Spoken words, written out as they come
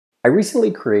I recently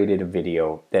created a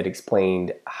video that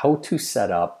explained how to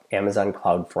set up Amazon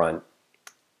CloudFront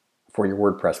for your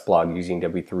WordPress blog using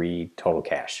W3 Total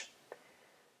Cache.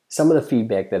 Some of the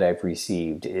feedback that I've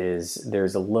received is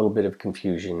there's a little bit of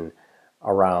confusion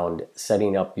around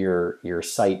setting up your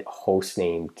site host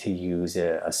name to use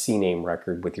a CNAME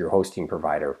record with your hosting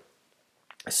provider.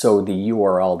 So the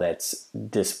URL that's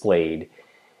displayed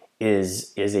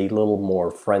is a little more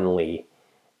friendly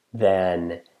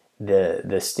than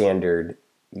the standard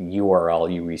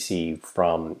URL you receive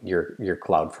from your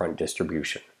CloudFront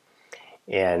distribution.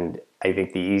 And I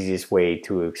think the easiest way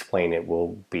to explain it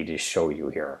will be to show you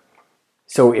here.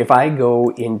 So if I go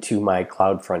into my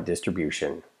CloudFront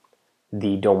distribution,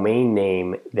 the domain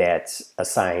name that's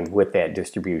assigned with that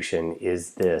distribution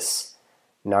is this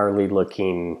gnarly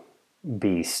looking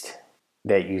beast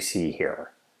that you see here.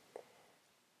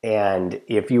 And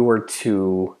if you were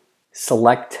to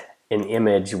select an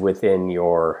image within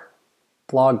your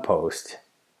blog post,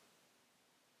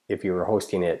 if you were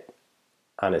hosting it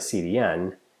on a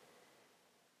CDN,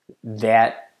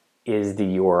 that is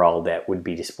the URL that would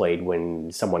be displayed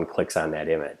when someone clicks on that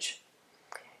image.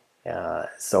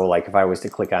 So like if I was to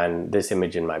click on this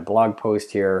image in my blog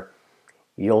post here,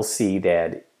 you'll see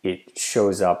that it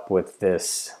shows up with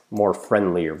this more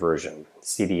friendlier version,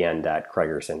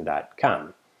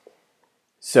 cdn.craigerson.com.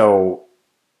 So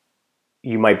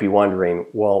you might be wondering,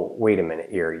 well, wait a minute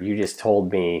here. You just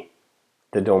told me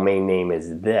the domain name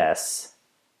is this.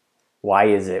 Why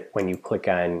is it when you click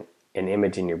on an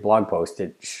image in your blog post,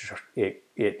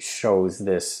 it shows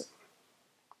this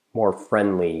more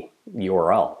friendly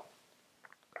URL?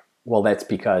 Well, that's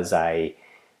because I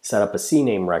set up a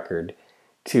CNAME record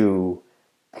to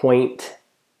point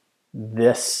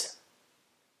this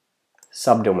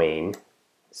subdomain,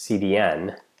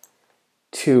 CDN,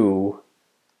 to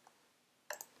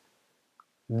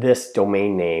this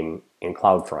domain name in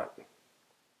CloudFront.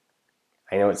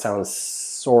 I know it sounds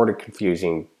sort of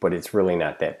confusing, but it's really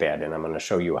not that bad, and I'm going to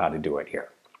show you how to do it here.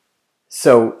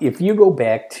 So if you go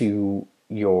back to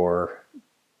your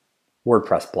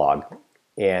WordPress blog,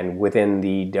 and within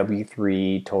the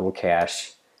W3 Total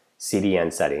Cache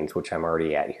CDN settings, which I'm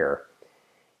already at here,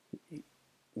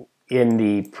 in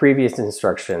the previous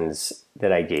instructions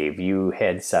that I gave, you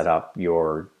had set up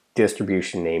your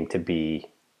distribution name to be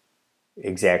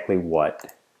exactly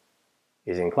what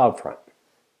is in CloudFront.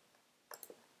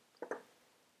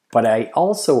 But I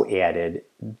also added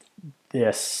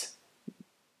this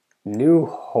new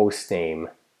host name,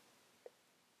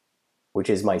 which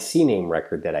is my CNAME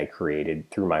record that I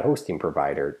created through my hosting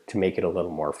provider to make it a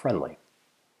little more friendly.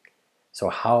 So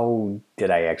how did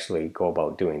I actually go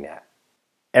about doing that?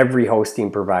 Every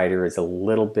hosting provider is a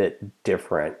little bit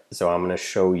different, so I'm going to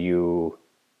show you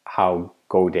how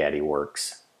GoDaddy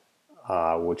works,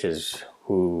 which is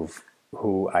who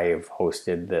I have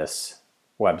hosted this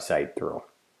website through.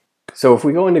 So if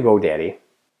we go into GoDaddy,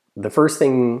 the first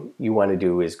thing you want to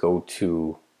do is go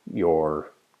to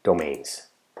your domains.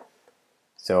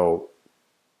 So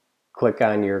click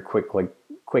on your quick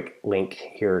link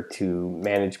here to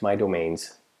manage my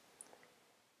domains,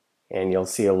 and you'll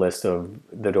see a list of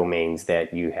the domains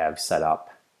that you have set up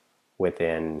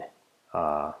within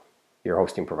your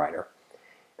hosting provider.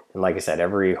 And like I said,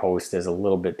 every host is a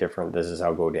little bit different. This is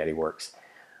how GoDaddy works.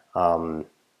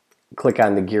 Click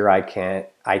on the gear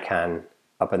icon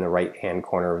up in the right hand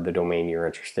corner of the domain you're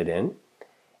interested in,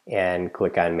 and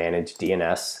click on Manage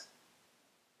DNS.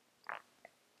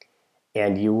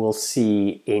 And you will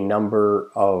see a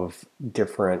number of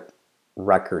different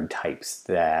record types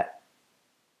that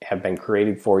have been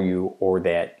created for you or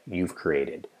that you've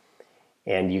created.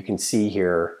 And you can see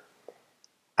here,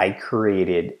 I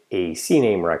created a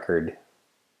CNAME record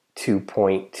to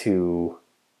point to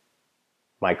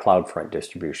my CloudFront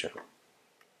distribution.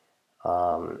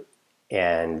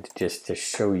 And just to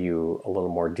show you a little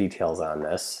more details on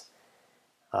this,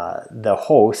 the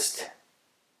host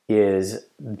is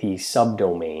the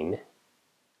subdomain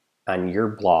on your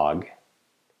blog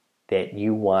that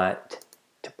you want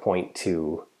to point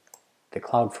to the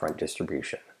CloudFront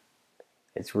distribution.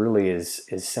 It's really as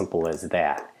simple as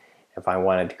that. If I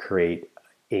wanted to create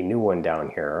a new one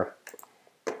down here,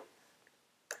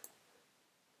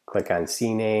 click on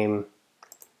CNAME,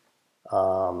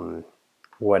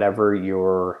 whatever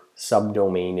your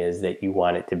subdomain is that you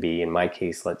want it to be. In my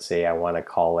case, let's say I want to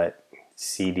call it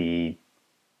CD2.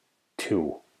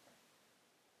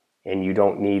 And you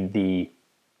don't need the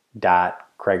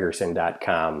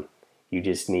 .craigerson.com, you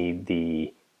just need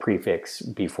the prefix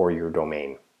before your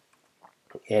domain.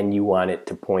 And you want it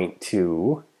to point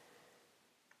to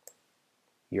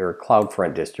your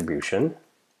CloudFront distribution.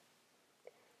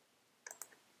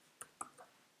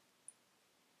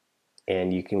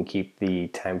 and you can keep the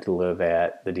time to live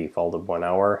at the default of 1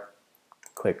 hour.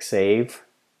 Click Save.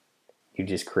 You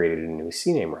just created a new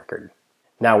CNAME record.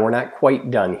 Now we're not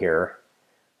quite done here.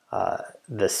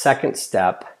 The second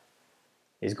step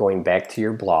is going back to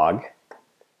your blog.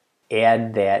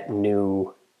 Add that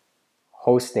new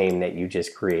host name that you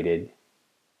just created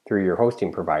through your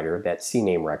hosting provider, that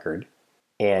CNAME record,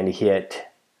 and hit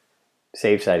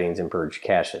Save Settings and Purge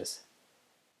Caches.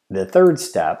 The third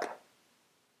step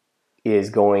is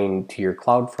going to your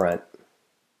CloudFront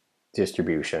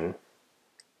distribution.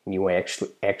 You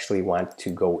actually want to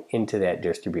go into that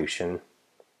distribution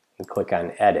and click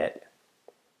on Edit,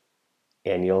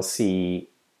 and you'll see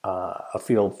a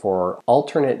field for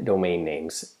alternate domain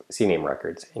names, CNAME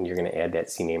records, and you're going to add that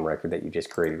CNAME record that you just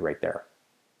created right there.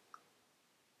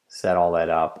 Set all that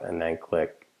up and then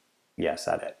click Yes,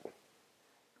 Edit.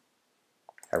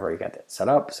 I've already got that set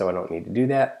up, so I don't need to do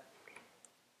that.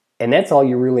 And that's all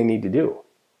you really need to do.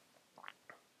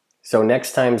 So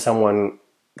next time someone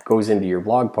goes into your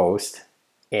blog post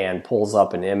and pulls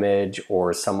up an image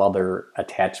or some other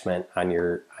attachment on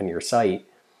your site,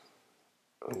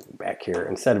 back here,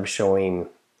 instead of showing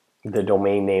the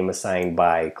domain name assigned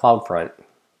by CloudFront,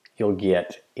 you'll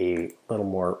get a little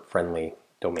more friendly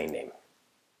domain name.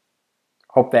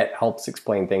 Hope that helps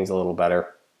explain things a little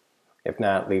better. If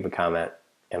not, leave a comment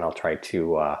and I'll try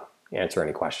to answer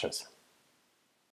any questions.